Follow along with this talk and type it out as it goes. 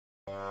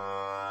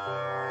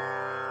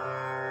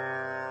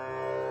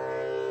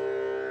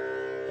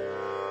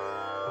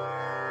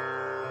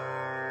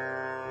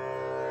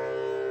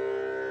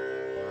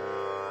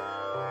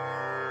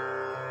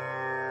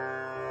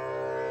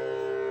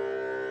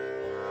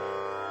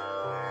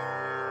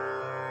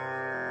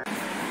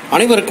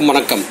அனைவருக்கும்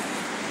வணக்கம்.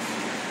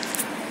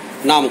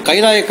 நாம்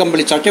கைலாய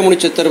கம்பளி சட்டைமுனி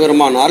சித்தர்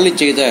பெருமான் அருளி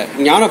செய்த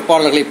ஞான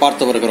பாடல்களை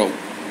பார்த்து வருகிறோம்.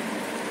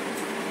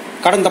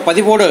 கடந்த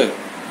பதிவோடு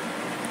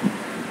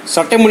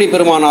சட்டைமுனி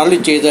பெருமான் அருளி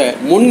செய்த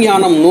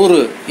முன்ஞானம் 100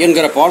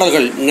 என்கிற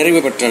பாடல்கள்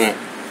நிறைவு பெற்றன.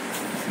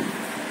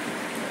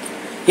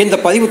 இந்த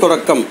பதிவு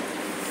தொடக்கம்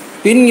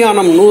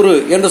பின்ஞானம் 100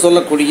 என்று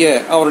சொல்லக்கூடிய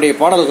அவருடைய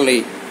பாடல்களை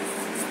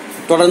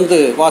தொடர்ந்து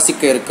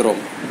வாசிக்க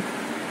இருக்கிறோம்.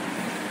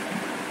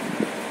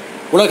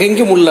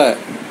 உலகெங்கும் உள்ள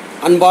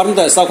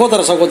அன்பார்ந்த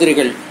சகோதர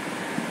சகோதரிகள்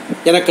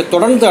எனக்கு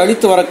தொடர்ந்து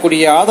அளித்து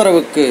வரக்கூடிய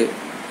ஆதரவுக்கு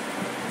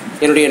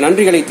என்னுடைய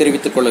நன்றிகளை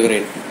தெரிவித்துக்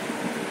கொள்கிறேன்.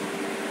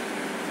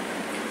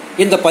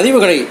 இந்த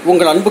பதிவுகளை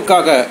உங்கள்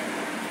அன்புக்காக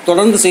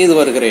தொடர்ந்து செய்து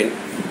வருகிறேன்.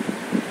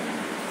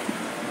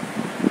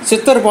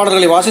 சித்தர்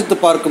பாடல்களை வாசித்து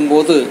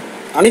பார்க்கும்போது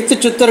அனைத்து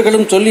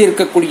சித்தர்களும் சொல்லி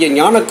இருக்கக்கூடிய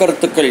ஞான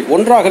கருத்துக்கள்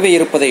ஒன்றாகவே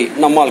இருப்பதை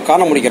நம்மால்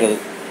காண முடிகிறது.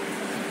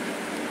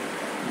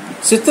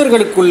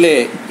 சித்தர்களுக்குள்ளே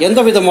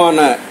எந்த விதமான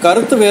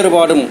கருத்து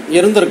வேறுபாடும்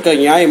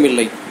இருந்திருக்க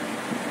நியாயமில்லை.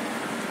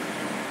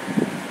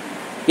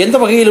 எந்த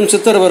வகையிலும்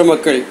சித்தர்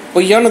பெருமக்கள்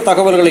பொய்யான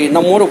தகவல்களை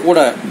நம்மோடு கூட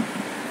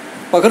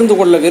பகிர்ந்து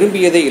கொள்ள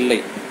விரும்பியதே இல்லை.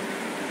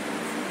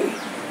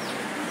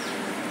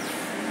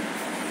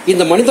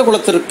 இந்த மனித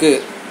குலத்திற்கு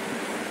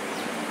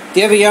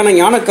தேவையான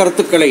ஞான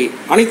கருத்துக்களை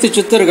அனைத்து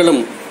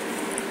சித்தர்களும்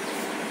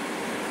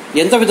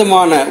எந்த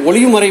விதமான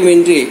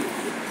ஒளியுமறைவின்றி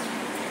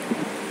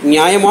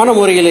நியாயமான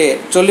முறையிலே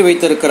சொல்லி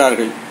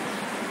வைத்திருக்கிறார்கள்.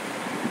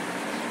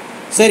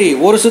 சரி,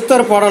 ஒரு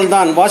சித்தர்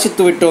பாடல்தான்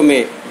வாசித்து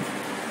விட்டோமே,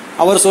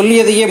 அவர்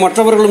சொல்லியதையே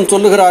மற்றவர்களும்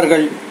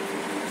சொல்லுகிறார்கள்,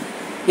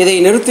 இதை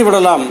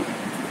நிறுத்திவிடலாம்,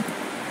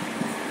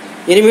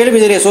 இனிமேலும்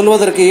இதிலே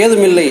சொல்வதற்கு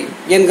ஏதுமில்லை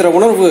என்கிற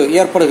உணர்வு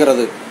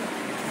ஏற்படுகிறது.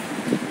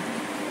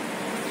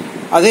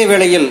 அதே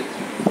வேளையில்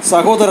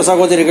சகோதர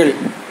சகோதரிகள்,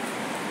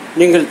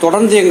 நீங்கள்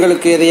தொடர்ந்து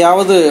எங்களுக்கு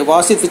எதையாவது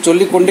வாசித்து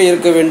சொல்லிக்கொண்டே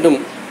இருக்க வேண்டும்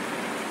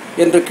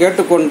என்று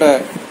கேட்டுக்கொண்ட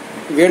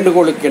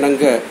வேண்டுகோளுக்கு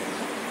இணங்க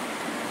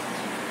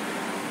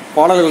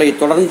பாடல்களை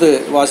தொடர்ந்து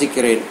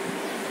வாசிக்கிறேன்.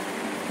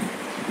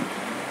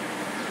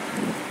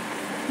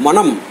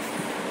 மனம்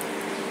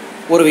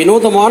ஒரு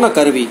வினோதமான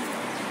கருவி.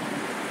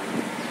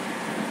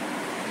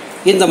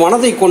 இந்த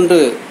மனதை கொண்டு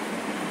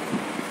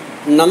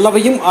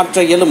நல்லவையும்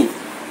ஆற்ற இயலும்,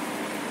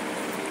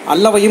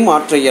 அல்லவையும்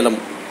ஆற்ற இயலும்.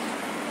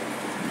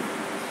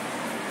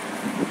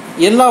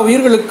 எல்லா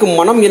உயிர்களுக்கும்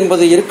மனம்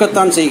என்பது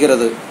இருக்கத்தான்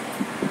செய்கிறது.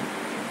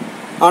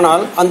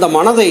 ஆனால் அந்த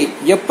மனதை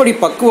எப்படி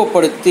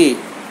பக்குவப்படுத்தி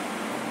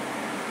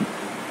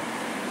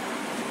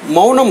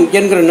மௌனம்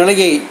என்கிற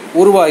நிலையை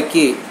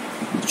உருவாக்கி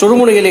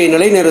சுழுமுனையிலே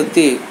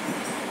நிலைநிறுத்தி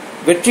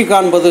வெற்றி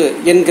காண்பது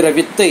என்கிற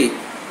வித்தை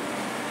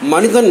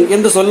மனிதன்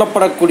என்று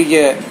சொல்லப்படக்கூடிய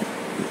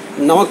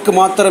நமக்கு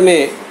மாத்திரமே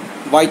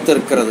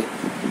வாய்த்திருக்கிறது.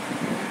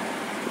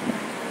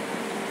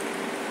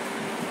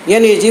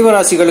 ஏனைய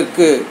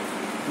ஜீவராசிகளுக்கு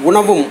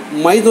உணவும்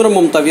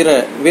மைதுனமும் தவிர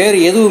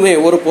வேறு எதுவுமே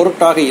ஒரு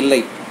பொருட்டாக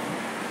இல்லை.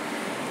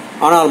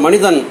 ஆனால்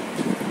மனிதன்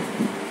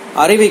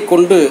அறிவை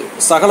கொண்டு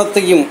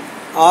சகலத்தையும்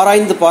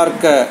ஆராய்ந்து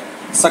பார்க்க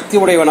சக்தி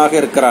உடையவனாக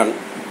இருக்கிறான்.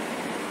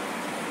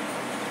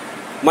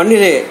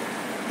 மண்ணிலே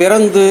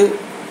பிறந்து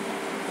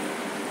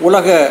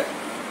உலக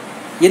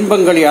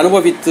இன்பங்களை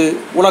அனுபவித்து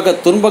உலக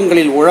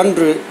துன்பங்களில்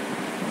உழன்று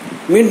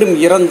மீண்டும்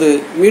இறந்து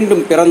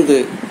மீண்டும் பிறந்து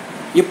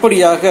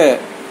இப்படியாக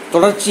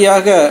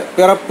தொடர்ச்சியாக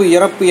பிறப்பு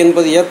இறப்பு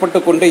என்பது ஏற்பட்டு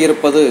கொண்டே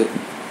இருப்பது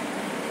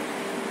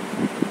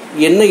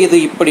என்ன? இது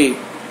இப்படி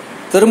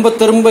திரும்ப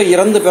திரும்ப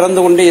இறந்து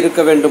பிறந்து கொண்டே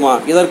இருக்க வேண்டுமா?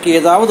 இதற்கு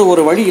ஏதாவது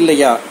ஒரு வழி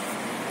இல்லையா?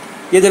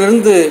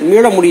 இதிலிருந்து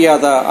மீள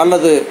முடியாதா?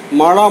 அல்லது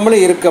மாளாமலே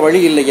இருக்க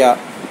வழி இல்லையா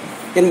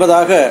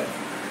என்பதாக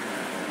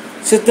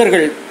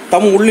சித்தர்கள்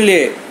தம்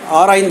உள்ளிலே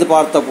ஆராய்ந்து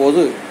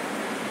பார்த்தபோது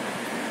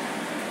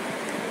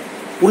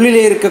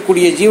உள்ளிலே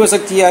இருக்கக்கூடிய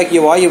ஜீவசக்தியாகிய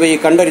வாயுவை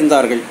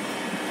கண்டறிந்தார்கள்.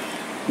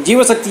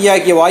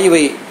 ஜீவசக்தியாகிய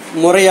வாயுவை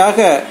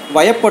முறையாக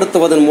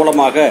வயப்படுத்துவதன்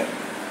மூலமாக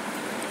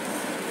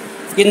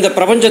இந்த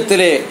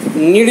பிரபஞ்சத்திலே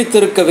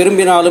நீடித்திருக்க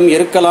விரும்பினாலும்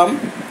இருக்கலாம்,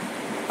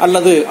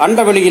 அல்லது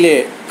அண்டவெளியிலே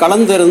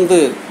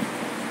கலந்திருந்து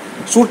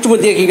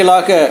சூட்சும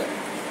தேகிகளாக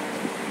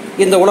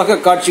இந்த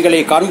உலக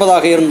காட்சிகளை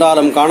காண்பதாக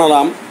இருந்தாலும்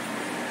காணலாம்.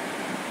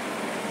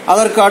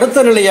 அதற்கு அடுத்த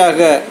நிலையாக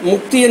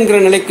முக்தி என்கிற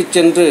நிலைக்கு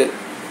சென்று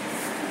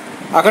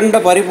அகண்ட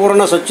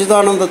பரிபூரண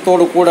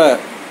சச்சிதானந்தத்தோடு கூட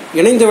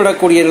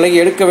இணைந்துவிடக்கூடிய நிலையை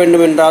எடுக்க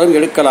வேண்டும் என்றாலும்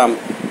எடுக்கலாம்.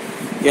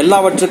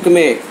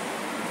 எல்லாவற்றுக்குமே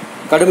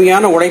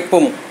கடுமையான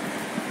உழைப்பும்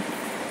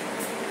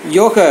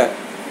யோக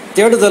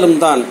தேடுதலும்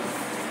தான்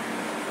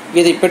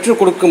இதை பெற்றுக்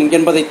கொடுக்கும்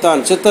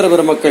என்பதைத்தான் சித்தர்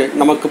பெருமக்கள்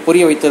நமக்கு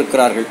புரிய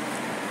வைத்திருக்கிறார்கள்.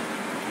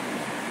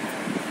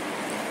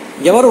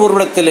 எவர்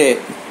ஒருவிடத்திலே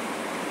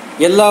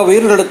எல்லா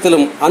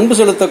உயிர்களிடத்திலும் அன்பு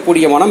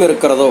செலுத்தக்கூடிய மனம்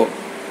இருக்கிறதோ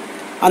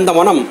அந்த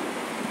மனம்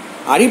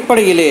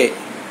அடிப்படையிலே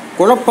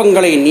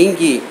குழப்பங்களை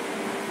நீங்கி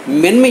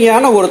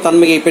மென்மையான ஒரு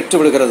தன்மையை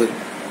பெற்றுவிடுகிறது.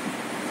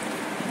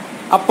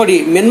 அப்படி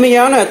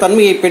மென்மையான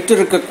தன்மையை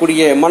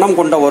பெற்றிருக்கக்கூடிய மனம்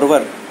கொண்ட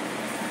ஒருவர்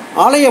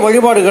ஆலய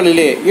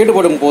வழிபாடுகளிலே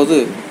ஈடுபடும் போது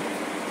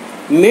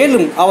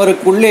மேலும்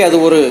அவருக்குள்ளே அது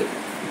ஒரு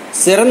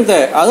சிறந்த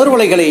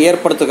அதிர்வலைகளை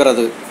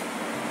ஏற்படுத்துகிறது.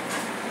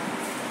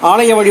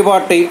 ஆலய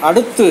வழிபாட்டை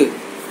அடுத்து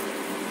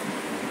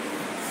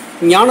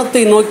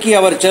ஞானத்தை நோக்கி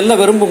அவர் செல்ல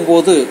விரும்பும்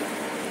போது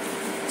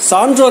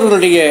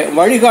சான்றோர்களுடைய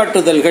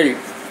வழிகாட்டுதல்கள்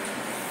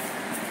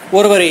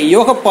ஒருவரை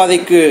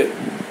யோகப்பாதைக்கு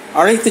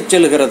அழைத்துச்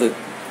செல்கிறது.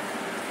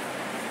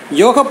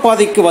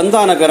 யோகப்பாதைக்கு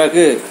வந்தான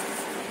பிறகு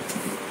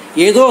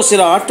ஏதோ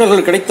சில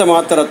ஆற்றல்கள் கிடைத்த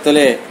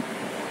மாத்திரத்திலே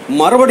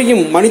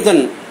மறுபடியும்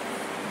மனிதன்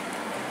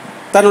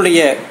தன்னுடைய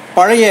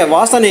பழைய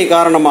வாசனை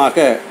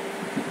காரணமாக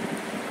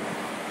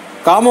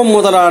காமம்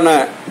முதலான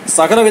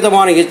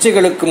சகலவிதமான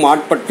இச்சைகளுக்கும்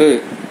ஆட்பட்டு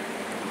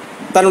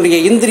தன்னுடைய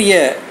இந்திரிய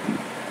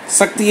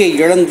சக்தியை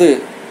இழந்து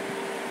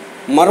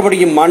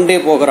மறுபடியும் மாண்டே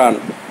போகிறான்.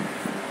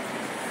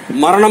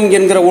 மரணம்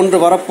என்கிற ஒன்று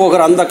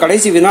வரப்போகிற அந்த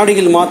கடைசி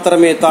வினாடியில்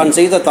மாத்திரமே தான்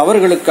செய்த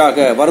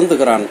தவறுகளுக்காக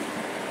வருந்துகிறான்.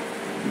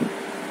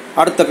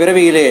 அடுத்த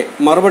பிறவியிலே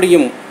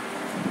மறுபடியும்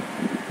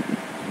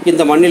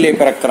இந்த மண்ணிலே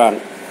பிறக்கிறான்.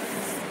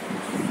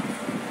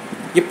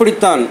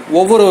 இப்படித்தான்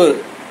ஒவ்வொரு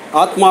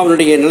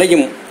ஆத்மாவினுடைய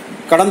நிலையும்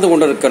கடந்து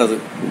கொண்டிருக்கிறது.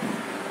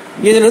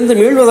 இதிலிருந்து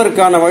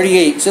மீள்வதற்கான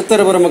வழியை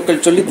சித்தர்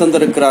பெருமக்கள் சொல்லித்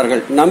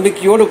தந்திருக்கிறார்கள்.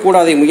 நம்பிக்கையோடு கூட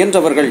அதை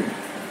முயன்றவர்கள்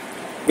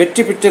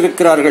வெற்றி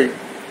பெற்றிருக்கிறார்கள்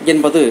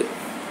என்பது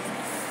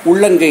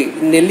உள்ளங்கை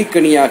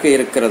நெல்லிக்கனியாக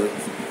இருக்கிறது.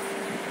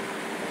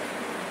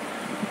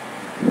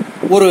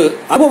 ஒரு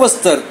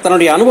அனுபவஸ்தர்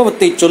தன்னுடைய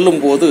அனுபவத்தை சொல்லும்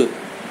போது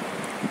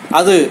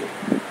அது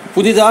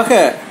புதிதாக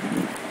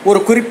ஒரு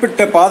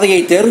குறிப்பிட்ட பாதையை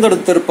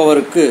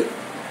தேர்ந்தெடுத்திருப்பவருக்கு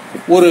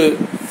ஒரு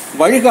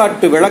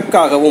வழிகாட்டு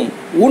விளக்காகவும்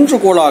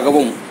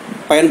ஊன்றுகோலாகவும்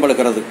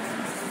பயன்படுகிறது.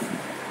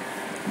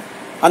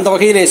 அந்த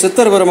வகையிலே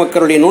சித்தர்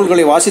பெருமக்களுடைய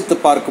நூல்களை வாசித்து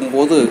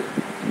பார்க்கும்போது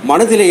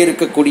மனதிலே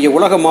இருக்கக்கூடிய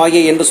உலக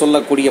மாயை என்று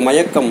சொல்லக்கூடிய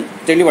மயக்கம்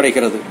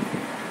தெளிவடைகிறது.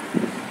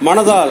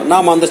 மனதால்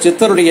நாம் அந்த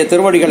சித்தருடைய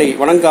திருவடிகளை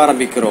வணங்க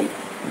ஆரம்பிக்கிறோம்.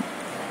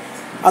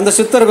 அந்த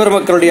சித்தர்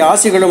பெருமக்களுடைய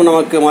ஆசிகளும்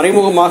நமக்கு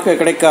மறைமுகமாக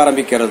கிடைக்க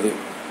ஆரம்பிக்கிறது.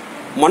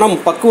 மனம்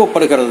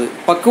பக்குவப்படுகிறது.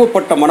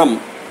 பக்குவப்பட்ட மனம்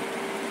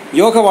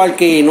யோக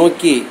வாழ்க்கையை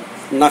நோக்கி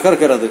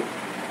நகர்கிறது.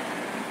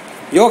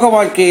 யோக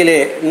வாழ்க்கையிலே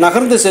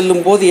நகர்ந்து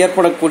செல்லும் போது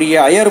ஏற்படக்கூடிய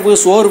அயர்வு,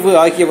 சோர்வு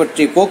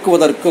ஆகியவற்றை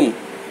போக்குவதற்கும்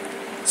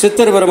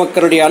சித்தர்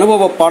பெருமக்களுடைய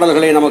அனுபவ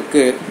பாடல்களை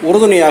நமக்கு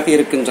உறுதுணையாக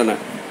இருக்கின்றன.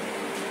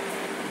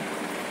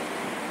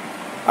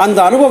 அந்த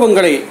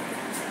அனுபவங்களை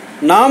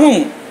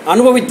நாமும்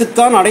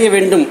அனுபவித்துத்தான் அடைய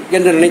வேண்டும்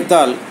என்று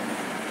நினைத்தால்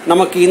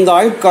நமக்கு இந்த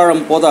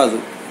ஆயுட்காலம் போதாது.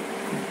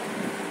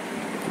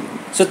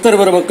 சித்தர்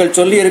பெருமக்கள்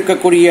சொல்லி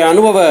இருக்கக்கூடிய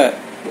அனுபவ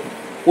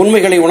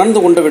உண்மைகளை உணர்ந்து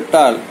கொண்டு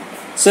விட்டால்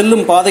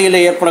செல்லும் பாதையிலே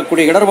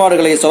ஏற்படக்கூடிய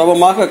இடர்பாடுகளை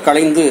சுலபமாக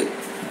களைந்து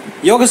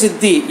யோக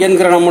சித்தி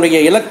என்கிற நம்முடைய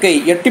இலக்கை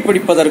எட்டி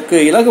பிடிப்பதற்கு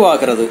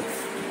இலகுவாகிறது.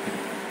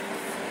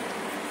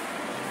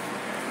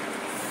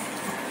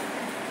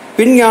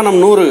 பின்ஞானம்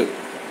 100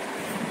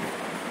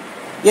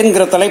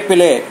 என்கிற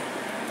தலைப்பிலே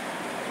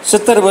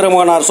சித்தர்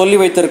பெருமானார் சொல்லி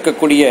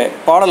வைத்திருக்கக்கூடிய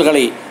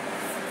பாடல்களை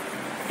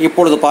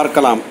இப்பொழுது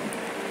பார்க்கலாம்.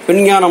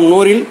 பின்ஞானம்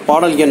 100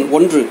 பாடல் எண்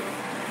 1.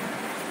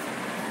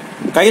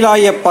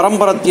 கைலாய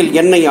பரம்பரத்தில்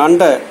என்னை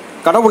ஆண்ட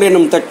கடவுள்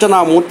எனும்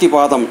தட்சணாமூர்த்தி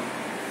பாதம்,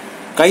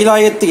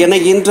 கைலாயத்து என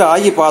ஈன்ற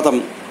ஆயி பாதம்,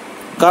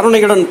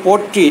 கருணையுடன்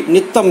போற்றி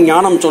நித்தம்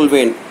ஞானம்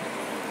சொல்வேன்,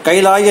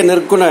 கைலாய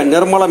நிற்குண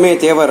நிர்மலமே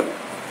தேவர்,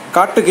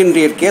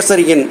 காட்டுகின்றீர்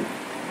கேசரியின்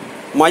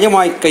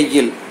மயமாய்க்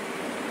கையில்,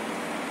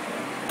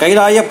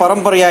 கைலாய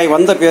பரம்பரையாய்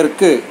வந்த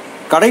பேருக்கு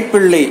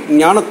கடைப்பிள்ளை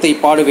ஞானத்தை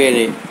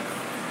பாடுவேனே.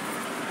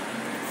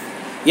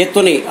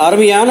 எத்துணை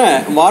அருமையான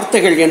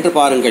வார்த்தைகள் என்று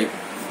பாருங்கள்.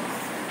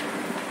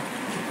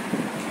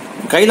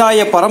 கைலாய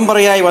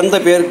பரம்பரையாய் வந்த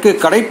பேருக்கு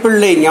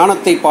கடைப்பிள்ளை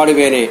ஞானத்தை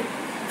பாடுவேனே.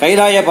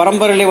 கைலாய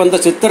பரம்பரையிலே வந்த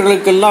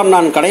சித்தர்களுக்கெல்லாம்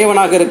நான்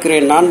கடையவனாக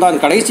இருக்கிறேன், நான்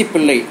தான் கடைசி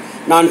பிள்ளை,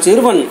 நான்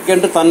சிறுவன்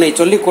என்று தன்னை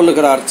சொல்லிக்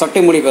கொள்ளுகிறார்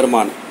சட்டைமுனி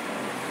பெருமான்.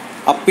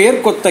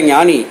 அப்பேர் கொத்த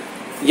ஞானி,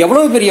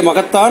 எவ்வளவு பெரிய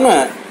மகத்தான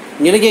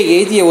நிலையை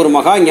எய்திய ஒரு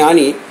மகா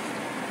ஞானி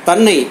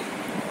தன்னை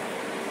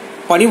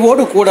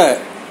பணிவோடு கூட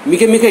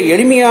மிக மிக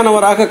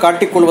எளிமையானவராக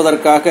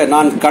காட்டிக்கொள்வதற்காக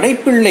நான்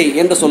கடைப்பிள்ளை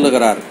என்று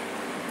சொல்லுகிறார்.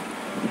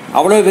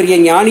 அவ்வளவு பெரிய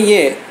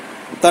ஞானியே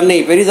தன்னை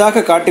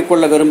பெரிதாக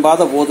காட்டிக்கொள்ள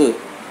விரும்பாத போது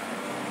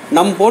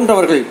நம்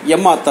போன்றவர்கள்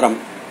எம்மாத்திரம்?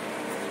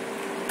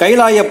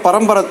 கைலாய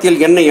பரம்பரத்தில்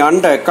என்னை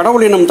ஆண்ட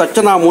கடவுள் எனும்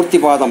தட்சணாமூர்த்தி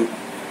பாதம்,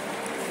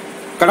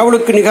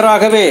 கடவுளுக்கு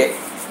நிகராகவே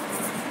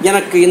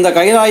எனக்கு இந்த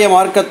கைலாய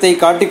மார்க்கத்தை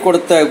காட்டிக்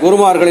கொடுத்த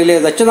குருமார்களிலே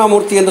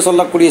தட்சிணாமூர்த்தி என்று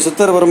சொல்லக்கூடிய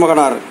சித்தர்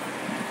பெருமகனார்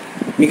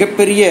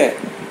மிகப்பெரிய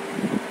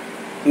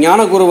ஞான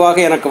குருவாக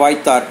எனக்கு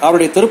வாய்த்தார்.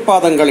 அவருடைய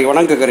திருப்பாதங்களை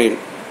வணங்குகிறேன்.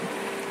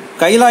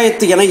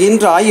 கைலாயத்து என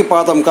இன்று ஆயி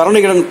பாதம்,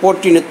 கருணையுடன்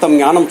போற்றி நித்தம்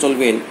ஞானம்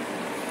சொல்வேன்.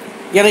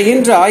 என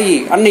இன்று ஆயி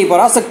அன்னை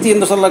பராசக்தி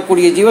என்று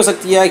சொல்லக்கூடிய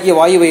ஜீவசக்தியாகிய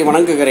வாயுவை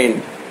வணங்குகிறேன்.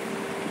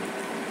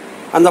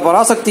 அந்த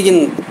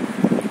பராசக்தியின்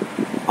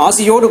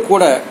ஆசியோடு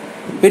கூட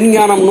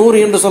பின்ஞானம் 100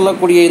 என்று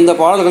சொல்லக்கூடிய இந்த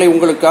பாடல்களை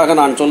உங்களுக்காக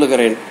நான்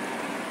சொல்லுகிறேன்.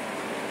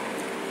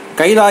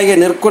 கைலாய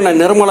நிற்குண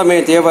நிர்மலமே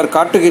தேவர்,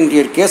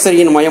 காட்டுகின்றீர்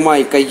கேசரியின்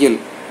மயமாய் கையில்.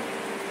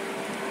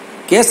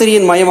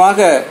 கேசரியின்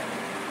மயமாக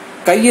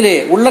கையிலே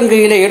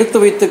உள்ளங்கையிலே எடுத்து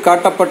வைத்து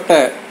காட்டப்பட்ட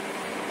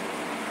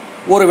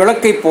ஒரு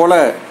விளக்கைப் போல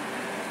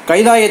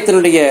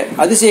கைலாயத்தினுடைய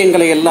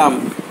அதிசயங்களை எல்லாம்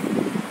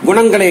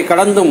குணங்களை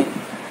கடந்தும்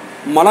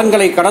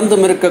மலங்களை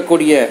கடந்தும்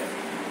இருக்கக்கூடிய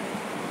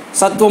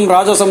சத்துவம்,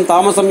 ராஜசம்,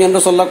 தாமசம் என்று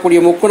சொல்லக்கூடிய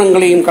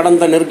முக்குணங்களையும்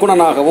கடந்த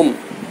நிர்குணனாகவும்,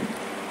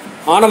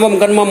 ஆணவம்,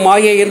 கண்மம்,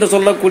 மாயை என்று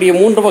சொல்லக்கூடிய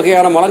 3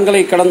 வகையான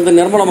மலங்களை கடந்து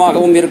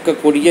நிர்மலமாகவும்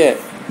இருக்கக்கூடிய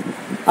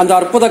அந்த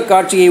அற்புத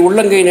காட்சியை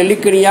உள்ளங்கை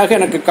நெல்லிக்கனியாக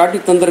எனக்கு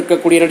காட்டித்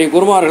தந்திருக்கக்கூடிய என்னுடைய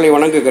குருமார்களை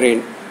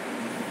வணங்குகிறேன்.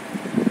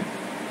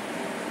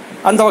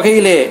 அந்த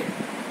வகையிலே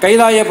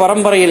கைலாய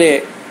பரம்பரையிலே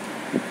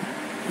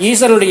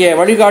ஈசனுடைய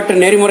வழிகாட்டு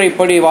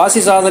நெறிமுறைப்படி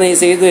வாசி சாதனை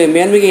செய்து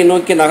மேன்மையை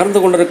நோக்கி நகர்ந்து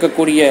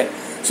கொண்டிருக்கக்கூடிய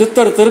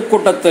சித்தர்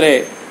திருக்கூட்டத்திலே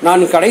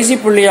நான் கடைசி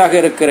பிள்ளையாக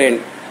இருக்கிறேன்,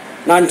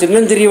 நான்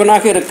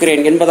சின்னஞ்சிறியவனாக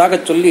இருக்கிறேன் என்பதாக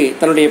சொல்லி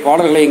தன்னுடைய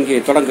பாடல்களை இங்கே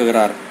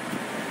தொடங்குகிறார்.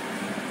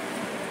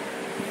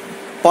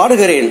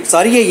 பாடுகிறேன்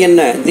சரியை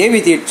என்ன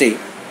தேவி தீட்சை,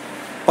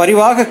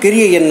 பரிவாக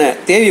கிரியை என்ன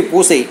தேவி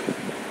பூசை.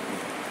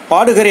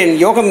 பாடுகிறேன்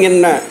யோகம்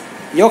என்ன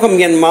யோகம்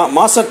என்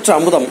மாசற்ற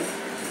அமுதம்,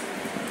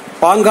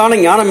 பாங்கான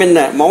ஞானம் என்ன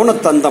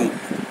மௌனத்தந்தம்.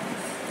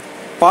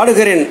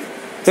 பாடுகிறேன்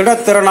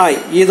திடத்திறனாய்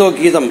ஈதோ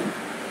கீதம்,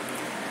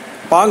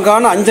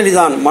 பாங்கான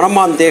அஞ்சலிதான்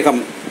மனமான்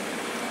தேகம்.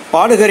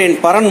 பாடுகிறேன்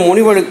பரன்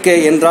முனிவழுக்கே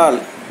என்றால்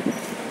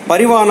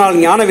பரிவானால்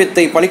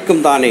ஞானவித்தை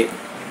பழிக்கும் தானே.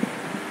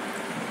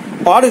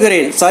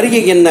 பாடுகிறேன்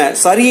சரியை என்ன,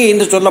 சரியை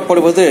என்று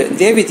சொல்லப்படுவது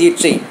தேவி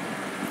தீட்சை.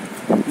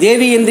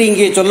 தேவி என்று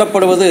இங்கே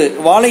சொல்லப்படுவது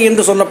வாழை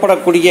என்று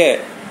சொல்லப்படக்கூடிய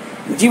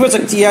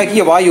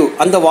ஜீவசக்தியாகிய வாயு.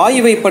 அந்த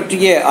வாயுவை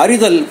பற்றிய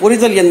அறிதல்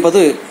புரிதல்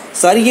என்பது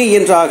சரியை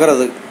என்று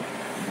ஆகிறது.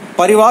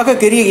 பரிவாக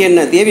கிரியை என்ன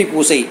தேவி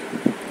பூசை.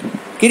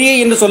 கிரியை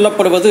என்று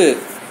சொல்லப்படுவது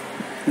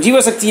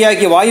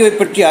ஜீவசக்தியாகிய வாயுவை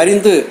பற்றி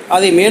அறிந்து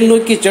அதை மேல்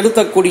நோக்கி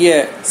செலுத்தக்கூடிய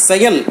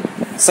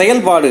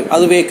செயல்பாடு,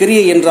 அதுவே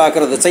கிரியை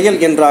என்றாகிறது, செயல்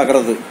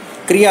என்றாகிறது.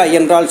 கிரியா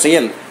என்றால்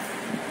செயல்.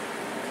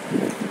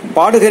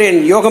 பாடுகிறேன்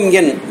யோகம்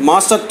என்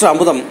மாசற்ற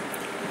அமுதம்.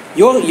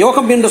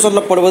 யோகம் என்று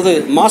சொல்லப்படுவது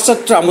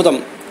மாசற்ற அமுதம்.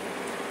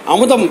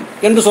 அமுதம்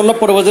என்று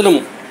சொல்லப்படுவதிலும்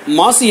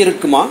மாசு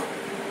இருக்குமா?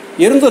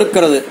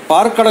 இருந்திருக்கிறது.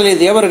 பார்க்கடலை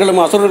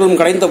தேவர்களும் அசுரர்களும்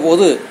கடைந்த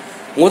போது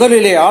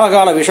முதலிலே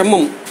ஆழகால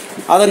விஷமும்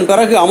அதன்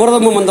பிறகு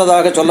அமிர்தமும்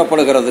வந்ததாக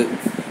சொல்லப்படுகிறது.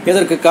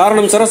 இதற்கு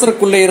காரணம்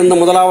சிரசருக்குள்ளே இருந்த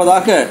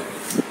முதலாவதாக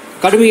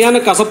கடுமையான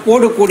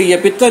கசப்போடு கூடிய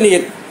பித்த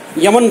நீர்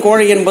யமன்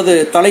கோழை என்பது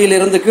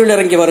தலையிலிருந்து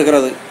கீழிறங்கி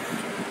வருகிறது.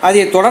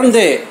 அதைத்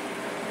தொடர்ந்தே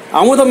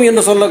அமுதம்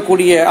என்று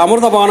சொல்லக்கூடிய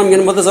அமிர்தபானம்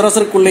என்பது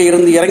சிரசருக்குள்ளே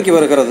இருந்து இறங்கி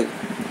வருகிறது.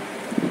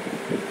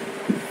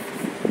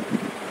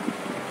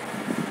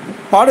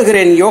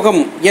 பாடுகிறேன்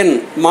யோகம் என்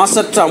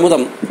மாசற்ற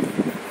அமுதம்.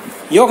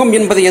 யோகம்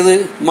என்பது எது?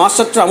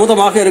 மாசற்ற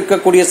அமுதமாக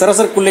இருக்கக்கூடிய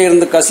சிரசருக்குள்ளே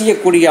இருந்து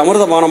கசியக்கூடிய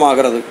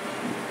அமிர்தபானமாகிறது.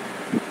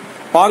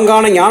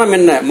 பாங்கான ஞானம்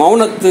என்ன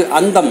மௌனத்து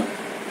அந்தம்.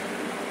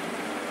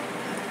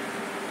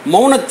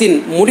 மௌனத்தின்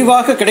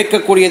முடிவாக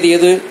கிடைக்கக்கூடியது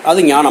எது?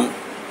 அது ஞானம்.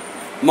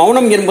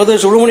 மௌனம் என்பது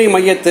சுழுமுனை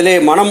மையத்திலே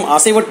மனம்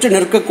அசைவற்று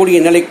நிற்கக்கூடிய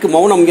நிலைக்கு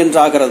மௌனம்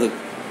என்றாகிறது.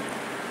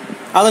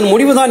 அதன்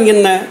முடிவுதான்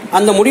என்ன?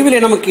 அந்த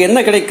முடிவிலே நமக்கு என்ன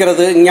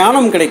கிடைக்கிறது?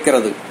 ஞானம்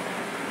கிடைக்கிறது.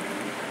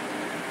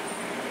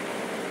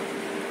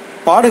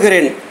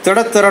 பாடுகிறேன்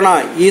திடத்திறனா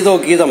ஈதோ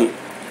கீதம்,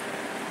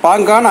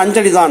 பாங்கான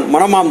அஞ்சலிதான்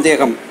மனமாம்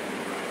தேகம்.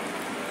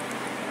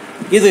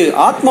 இது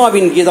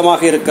ஆத்மாவின்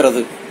கீதமாக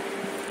இருக்கிறது.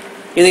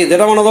 இதை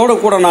திடமனதோடு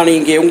கூட நான்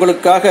இங்கே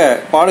உங்களுக்காக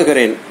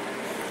பாடுகிறேன்.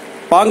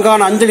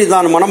 பாங்கான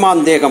அஞ்சலிதான்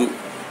மனமான் தேகம்.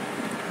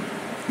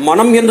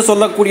 மனம் என்று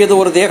சொல்லக்கூடியது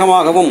ஒரு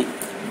தேகமாகவும்,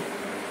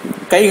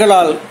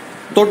 கைகளால்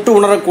தொட்டு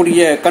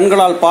உணரக்கூடிய,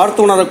 கண்களால் பார்த்து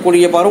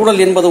உணரக்கூடிய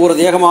பருவுடல் என்பது ஒரு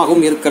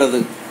தேகமாகவும் இருக்கிறது.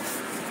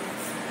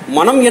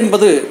 மனம்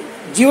என்பது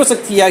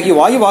ஜீவசக்தியாகிய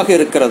வாயுவாக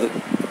இருக்கிறது.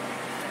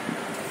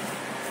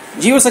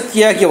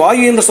 ஜீவசக்தியாகிய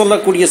வாயு என்று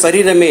சொல்லக்கூடிய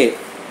சரீரமே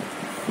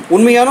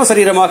உண்மையான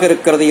சரீரமாக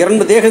இருக்கிறது.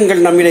 2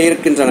 தேகங்கள் நம்மிலே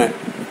இருக்கின்றன.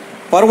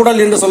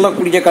 பருவுடல் என்று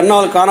சொல்லக்கூடிய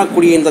கண்ணால்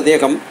காணக்கூடிய இந்த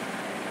தேகம்,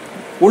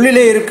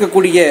 உள்ளிலே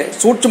இருக்கக்கூடிய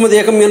சூட்சும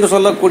தேகம் என்று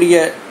சொல்லக்கூடிய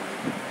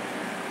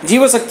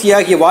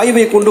ஜீவசக்தியாகிய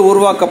வாயுவை கொண்டு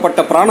உருவாக்கப்பட்ட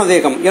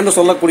பிராணதேகம் என்று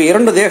சொல்லக்கூடிய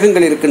 2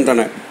 தேகங்கள்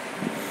இருக்கின்றன.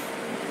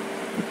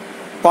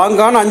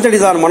 பாங்கான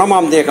அஞ்சலிதான்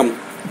மனமாம் தேகம்.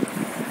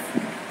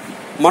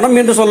 மனம்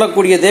என்று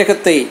சொல்லக்கூடிய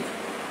தேகத்தை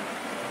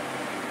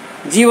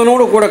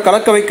ஜீவனோடு கூட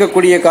கலக்க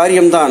வைக்கக்கூடிய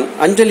காரியம்தான்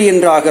அஞ்சலி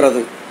என்று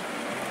ஆகிறது.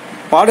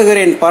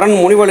 பாடுகிறேன் பரன்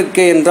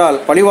முனிவழுக்கே என்றால்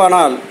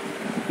பழிவானால்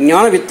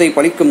ஞானவித்தை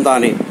பழிக்கும்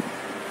தானே.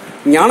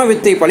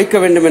 ஞானவித்தை பழிக்க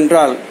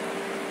வேண்டுமென்றால்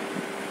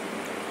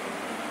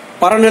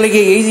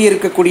பரநிலையை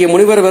எய்தியிருக்கக்கூடிய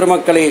முனிவர்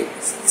பெருமக்களை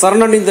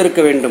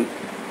சரணடைந்திருக்க வேண்டும்.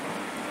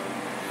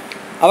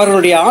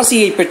 அவர்களுடைய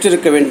ஆசியை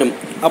பெற்றிருக்க வேண்டும்.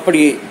 அப்படி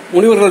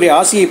முனிவர்களுடைய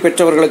ஆசியை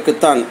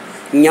பெற்றவர்களுக்குத்தான்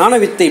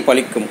ஞானவித்தை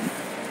பழிக்கும்.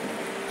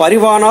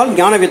 பரிவானால்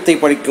ஞானவித்தை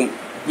பழிக்கும்.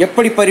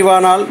 எப்படி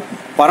பரிவானால்?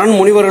 பரன்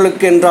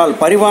முனிவர்களுக்கு என்றால்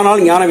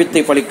பரிவானால்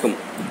ஞானவித்தை பழிக்கும்.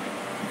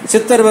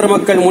 சித்தர்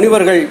பெருமக்கள்,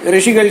 முனிவர்கள்,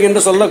 ரிஷிகள்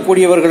என்று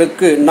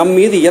சொல்லக்கூடியவர்களுக்கு நம்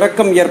மீது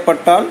இரக்கம்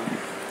ஏற்பட்டால்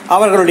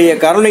அவர்களுடைய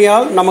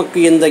கருணையால் நமக்கு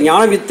இந்த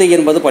ஞானவித்தை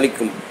என்பது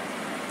பலிக்கும்.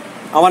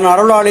 அவன்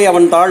அருளாலே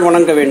அவன் தாழ்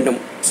வணங்க வேண்டும்.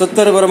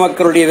 சித்தர்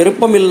பெருமக்களுடைய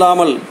விருப்பம்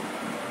இல்லாமல்,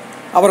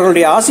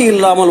 அவர்களுடைய ஆசி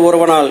இல்லாமல்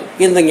ஒருவனால்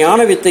இந்த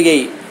ஞான வித்தையை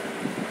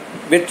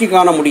வெற்றி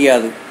காண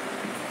முடியாது.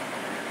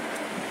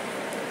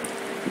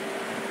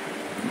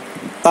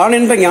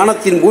 தானென்ற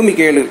ஞானத்தின் பூமி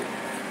கேளு,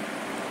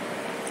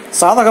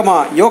 சாதகமா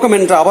யோகம்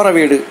என்ற அபர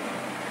வீடு,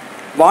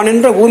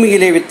 வானென்ற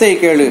பூமியிலே வித்தை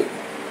கேளு,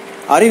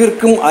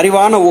 அறிவிற்கும்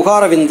அறிவான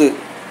உகார விந்து,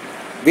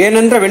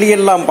 வேனென்ற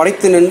வெளியெல்லாம்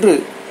படைத்து நின்று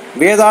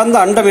வேதாந்த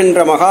அண்டம்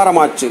என்ற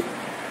மகாரமாச்சு,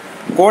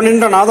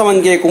 கோனென்ற நாதம்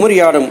அங்கே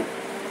குமரியாடும்,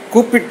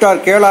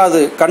 கூப்பிட்டார்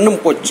கேளாது கண்ணும்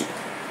போச்சு.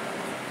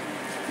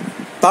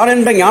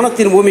 தானென்ற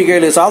ஞானத்தின் பூமி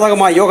கேளு,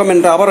 சாதகமா யோகம்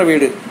என்ற அபர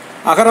வீடு.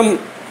 அகரம்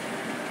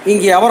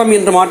இங்கே அபரம்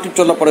என்று மாற்றிச்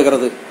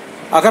சொல்லப்படுகிறது.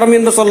 அகரம்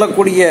என்று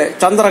சொல்லக்கூடிய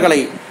சந்திரகலை,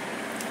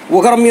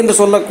 உகரம் என்று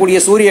சொல்லக்கூடிய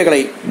சூரியகலை,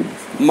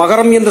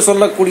 மகரம் என்று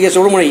சொல்லக்கூடிய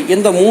சுழுமுனை,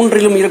 இந்த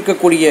மூன்றிலும்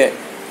இருக்கக்கூடிய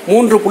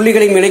 3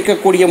 புள்ளிகளையும்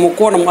இணைக்கக்கூடிய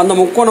முக்கோணம், அந்த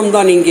முக்கோணம்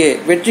தான் இங்கே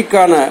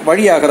வெற்றிக்கான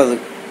வழியாகிறது.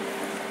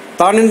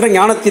 தானின்ற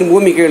ஞானத்தின்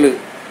பூமி கேளு,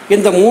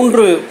 இந்த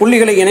 3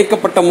 புள்ளிகளை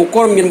இணைக்கப்பட்ட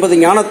முக்கோணம் என்பது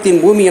ஞானத்தின்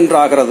பூமி என்று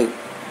ஆகிறது.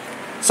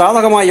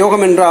 சாதகமா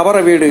யோகம் என்ற அபர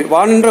வீடு,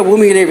 வானின்ற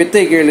பூமியிலே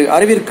வித்தை கேளு,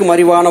 அறிவிற்கும்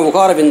அறிவான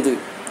உகாரவிந்து.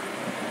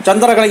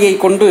 சந்திரகலையை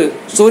கொண்டு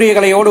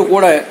சூரியகலையோடு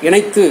கூட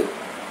இணைத்து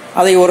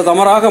அதை ஒரு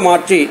தமராக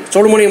மாற்றி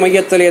சுழுமுனை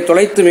மையத்திலே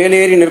தொலைத்து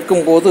மேலேறி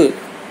நிற்கும் போது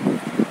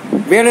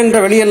வேலென்ற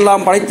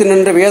வெளியெல்லாம் படைத்து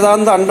நின்ற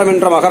வேதாந்த அண்டம்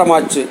என்ற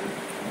மகரமாச்சு.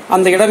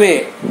 அந்த இடமே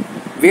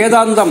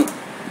வேதாந்தம்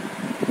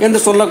என்று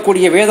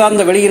சொல்லக்கூடிய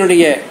வேதாந்த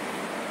வெளியினுடைய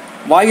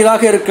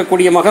வாயிலாக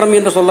இருக்கக்கூடிய மகரம்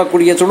என்று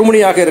சொல்லக்கூடிய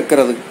சுழுமுனையாக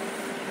இருக்கிறது.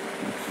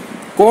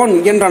 கோன்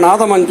என்ற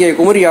நாதம் அங்கே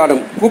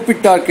குமரியாடும்,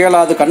 கூப்பிட்டார்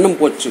கேளாது கண்ணும்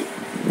போச்சு.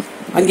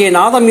 அங்கே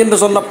நாதம் என்று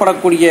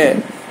சொல்லப்படக்கூடிய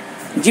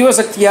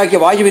ஜீவசக்தியாகிய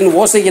வாயுவின்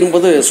ஓசை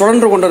என்பது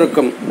சுழன்று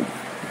கொண்டிருக்கும்.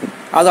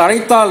 அது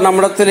அழைத்தால்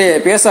நம்மிடத்திலே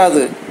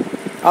பேசாது,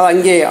 அது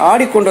அங்கே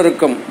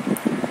ஆடிக்கொண்டிருக்கும்.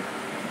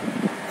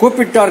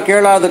 கூப்பிட்டார்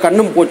கேளாது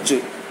கண்ணும் போச்சு.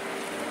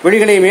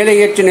 வெளிகளை மேலே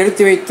ஏற்றி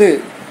நிறுத்தி வைத்து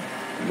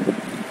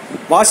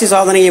வாசி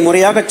சாதனையை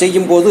முறையாக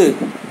செய்யும் போது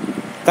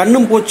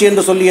கண்ணும் போச்சு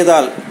என்று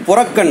சொல்லியதால்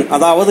புறக்கண்,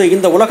 அதாவது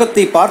இந்த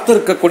உலகத்தை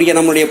பார்த்திருக்கக்கூடிய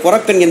நம்முடைய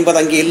புறக்கண் என்பது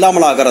அங்கே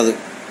இல்லாமலாகிறது.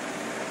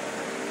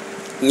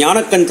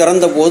 ஞானக்கண்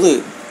திறந்த போது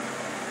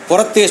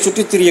புறத்தே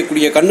சுற்றித்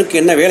திரியக்கூடிய கண்ணுக்கு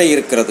என்ன வேலை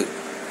இருக்கிறது?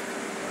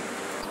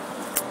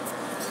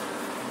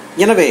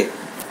 எனவே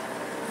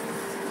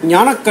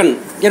ஞானக்கண்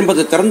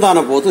என்பது திறந்தான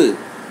போது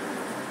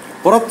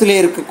புறத்திலே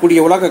இருக்கக்கூடிய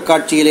உலக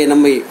காட்சியிலே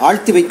நம்மை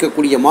ஆழ்த்தி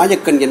வைக்கக்கூடிய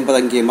மாயக்கண் என்பது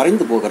அங்கே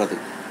மறைந்து போகிறது.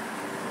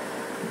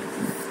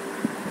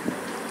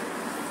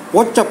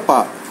 ஓச்சப்பா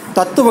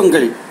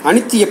தத்துவங்கள்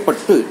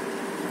அனித்தியப்பட்டு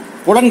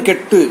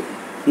புலன்கெட்டு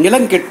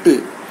நிலங்கெட்டு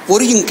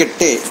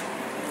பொறியுங்கெட்டே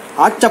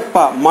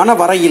ஆச்சப்பா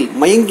மனவரையில்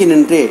மயங்கி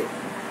நின்றே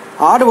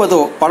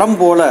ஆடுவதோ படம்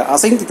போல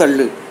அசைந்து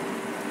தள்ளு.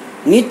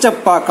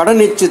 நீச்சப்பா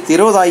கடனெச்சு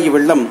திரோதாயி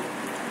வெள்ளம்,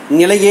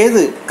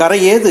 நிலையேது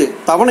கரையேது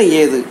தவணை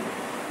ஏது.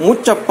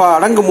 மூச்சப்பா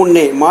அடங்கு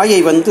முன்னே மாயை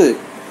வந்து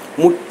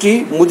முற்றி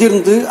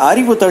முதிர்ந்து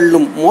அறிவு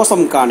தள்ளும்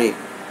மோசம் காணே.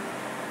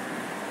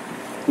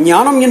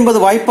 ஞானம் என்பது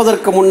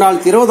வாய்ப்பதற்கு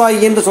முன்னால் திரோதாயி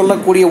என்று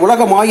சொல்லக்கூடிய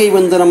உலக மாயை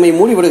வந்து நம்மை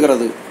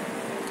மூடிவிடுகிறது.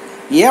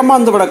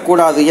 ஏமாந்து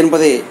விடக்கூடாது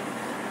என்பதே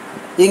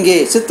இங்கே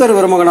சித்தர்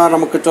பெருமகனார்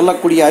நமக்கு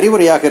சொல்லக்கூடிய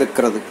அறிவுரையாக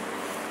இருக்கிறது.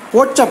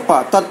 போச்சப்பா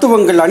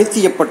தத்துவங்கள்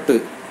அனித்தியப்பட்டு,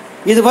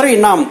 இதுவரை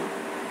நாம்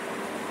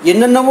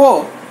என்னென்னவோ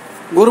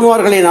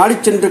குருமார்களை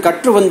நாடிச் சென்று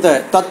கற்று வந்த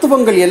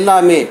தத்துவங்கள்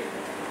எல்லாமே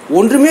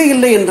ஒன்றுமே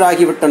இல்லை என்று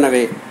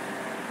ஆகிவிட்டனவே.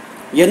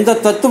 எந்த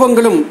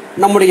தத்துவங்களும்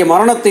நம்முடைய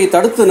மரணத்தை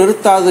தடுத்து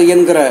நிறுத்தாது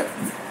என்கிற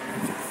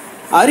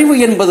அறிவு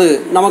என்பது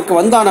நமக்கு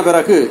வந்தான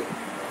பிறகு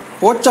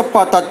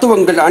போச்சப்பா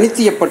தத்துவங்கள்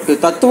அனித்தியப்பட்டு,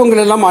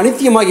 தத்துவங்கள் எல்லாம்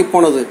அனித்தியமாகி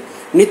போனது.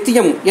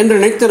 நித்தியம் என்று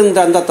நினைத்திருந்த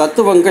அந்த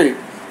தத்துவங்கள்,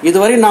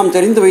 இதுவரை நாம்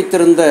தெரிந்து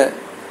வைத்திருந்த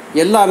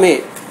எல்லாமே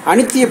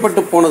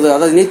அனித்தியப்பட்டு போனது.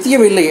 அது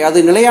நித்தியம் இல்லை, அது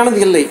நிலையானது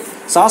இல்லை,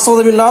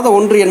 சாஸ்வதமில்லாத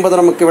ஒன்று என்பது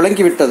நமக்கு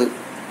விளங்கிவிட்டது.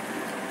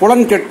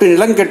 புலன்கெட்டு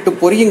நிலங்கெட்டு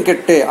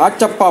பொறியுங்கெட்டு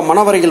ஆச்சப்பா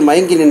மனவரையில்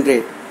மயங்கி நின்றே.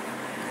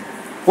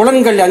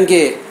 புலன்கள்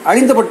அங்கே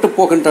அழிந்துபட்டு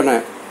போகின்றன,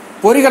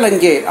 பொறிகள்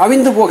அங்கே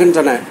அவிந்து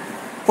போகின்றன.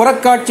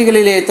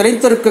 புறக்காட்சிகளிலே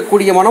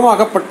திளைத்திருக்கக்கூடிய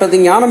மனமாகப்பட்டது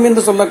ஞானம்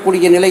என்று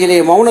சொல்லக்கூடிய நிலையிலே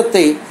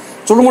மௌனத்தை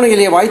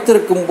சுழுமுனையிலே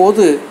வாய்த்திருக்கும்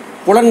போது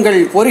புலன்கள்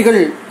பொறிகள்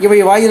இவை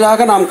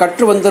வாயிலாக நாம்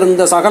கற்று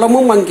வந்திருந்த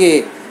சகலமும் அங்கே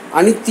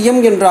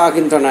அனித்தியம் என்று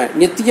ஆகின்றன,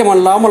 நித்தியம்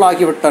அல்லாமல்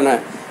ஆகிவிட்டன,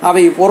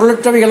 அவை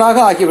பொருளற்றவைகளாக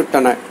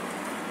ஆகிவிட்டன.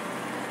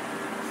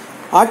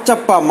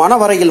 ஆச்சப்பா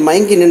மனவரையில்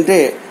மயங்கி நின்றே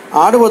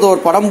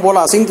ஆடுவதோர் படம்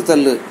போல அசைந்து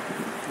தள்ளு.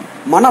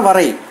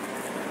 மனவரை,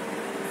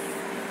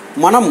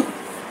 மனம்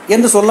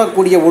என்று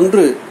சொல்லக்கூடிய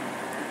ஒன்று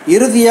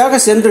இறுதியாக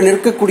சென்று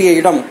நிற்கக்கூடிய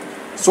இடம்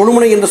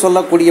சுழுமுனை என்று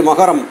சொல்லக்கூடிய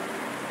மகரம்.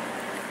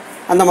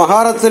 அந்த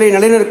மகாரத்திலே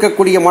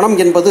நிலைநிற்கக்கூடிய மனம்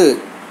என்பது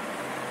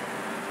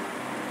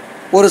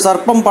ஒரு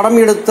சர்ப்பம் படம்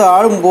எடுத்து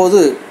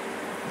ஆடும்போது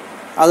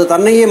அது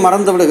தன்னையே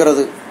மறந்து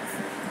விடுகிறது.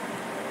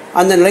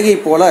 அந்த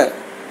நிலையைப் போல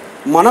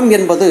மனம்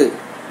என்பது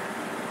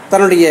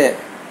தன்னுடைய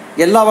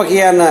எல்லா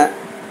வகையான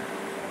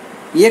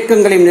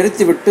இயக்கங்களையும்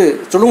நிறுத்திவிட்டு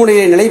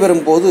சுழுமுனையை நிலை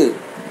பெறும்போது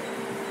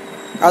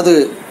அது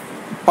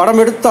படம்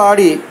எடுத்து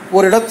ஆடி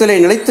ஒரு இடத்திலே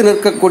நிலைத்து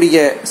நிற்கக்கூடிய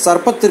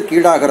சர்ப்பத்திற்கு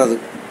ஈடாகிறது.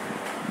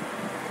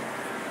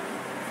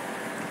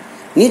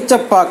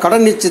 நீச்சப்பா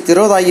கடன் நீச்சு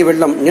திரோதாயி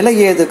வெள்ளம்,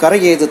 நிலையேது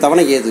கரையேது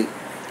தவணை ஏது.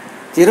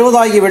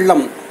 திரோதாயி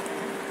வெள்ளம்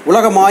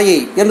உலக மாயை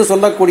என்று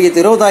சொல்லக்கூடிய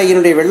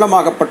திரோதாயினுடைய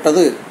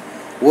வெள்ளமாகப்பட்டது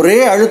ஒரே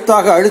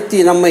அழுத்தாக அழுத்தி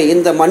நம்மை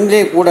இந்த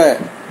மண்ணிலே கூட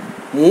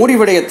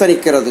மூடிவிட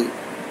எத்தனிக்கிறது,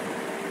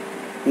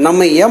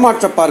 நம்மை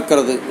ஏமாற்ற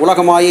பார்க்கிறது.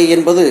 உலக மாயை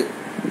என்பது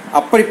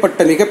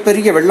அப்படிப்பட்ட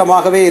மிகப்பெரிய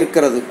வெள்ளமாகவே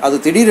இருக்கிறது. அது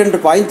திடீரென்று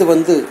பாய்ந்து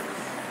வந்து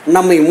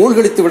நம்மை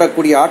மூழ்கடித்து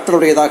விடக்கூடிய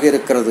ஆற்றலுடையதாக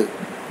இருக்கிறது.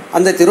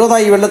 அந்த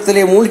திரோதாயி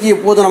வெள்ளத்திலே மூழ்கிய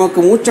போது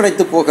நமக்கு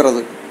மூச்சடைத்து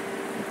போகிறது.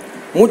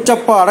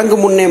 மூச்சப்பா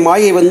அடங்கும் முன்னே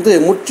மாயை வந்து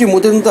முற்றி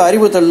முதிர்ந்து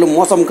அறிவு தள்ளும்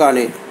மோசம்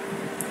காணே.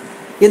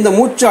 இந்த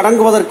மூச்சு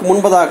அடங்குவதற்கு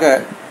முன்பதாக,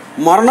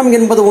 மரணம்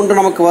என்பது ஒன்று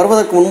நமக்கு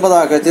வருவதற்கு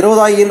முன்பதாக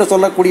திரோதாயி என்று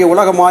சொல்லக்கூடிய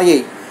உலக மாயை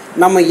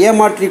நம்மை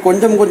ஏமாற்றி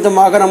கொஞ்சம்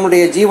கொஞ்சமாக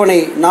நம்முடைய ஜீவனை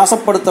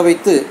நாசப்படுத்த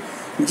வைத்து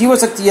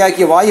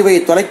ஜீவசக்தியாகிய வாயுவை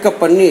தொலைக்க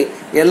பண்ணி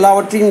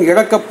எல்லாவற்றையும்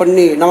இழக்க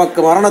பண்ணி நமக்கு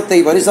மரணத்தை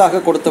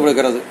பரிசாக கொடுத்து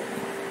விடுகிறது.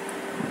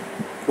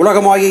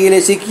 உலகமாயிலே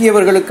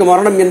சிக்கியவர்களுக்கு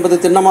மரணம் என்பது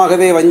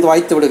திண்ணமாகவே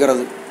வாய்த்து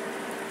விடுகிறது.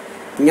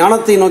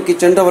 ஞானத்தை நோக்கி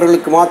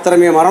சென்றவர்களுக்கு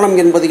மாத்திரமே மரணம்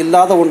என்பது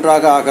இல்லாத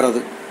ஒன்றாக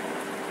ஆகிறது.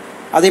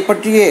 அதை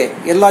பற்றியே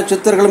எல்லா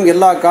சித்தர்களும்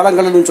எல்லா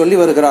காலங்களிலும் சொல்லி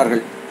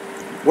வருகிறார்கள்.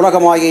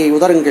 உலகமாயை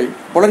உதருங்கள்,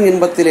 புலன்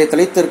இன்பத்திலே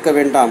திளைத்திருக்க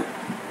வேண்டாம்,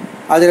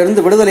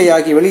 அதிலிருந்து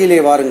விடுதலையாகி வெளியிலே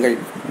வாருங்கள்,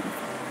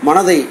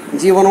 மனதை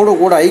ஜீவனோடு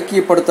கூட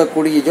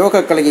ஐக்கியப்படுத்தக்கூடிய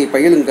யோக கலையை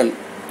பயிலுங்கள்.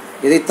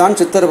 இதைத்தான்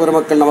சித்தர்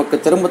பெருமக்கள் நமக்கு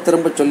திரும்ப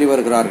திரும்ப சொல்லி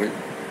வருகிறார்கள்.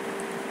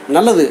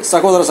 நல்லது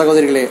சகோதர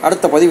சகோதரிகளே,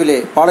 அடுத்த பதிவிலே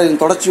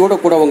பாடலின் தொடர்ச்சியோடு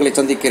கூட உங்களை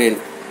சந்திக்கிறேன்.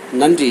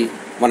 நன்றி,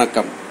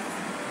 வணக்கம்.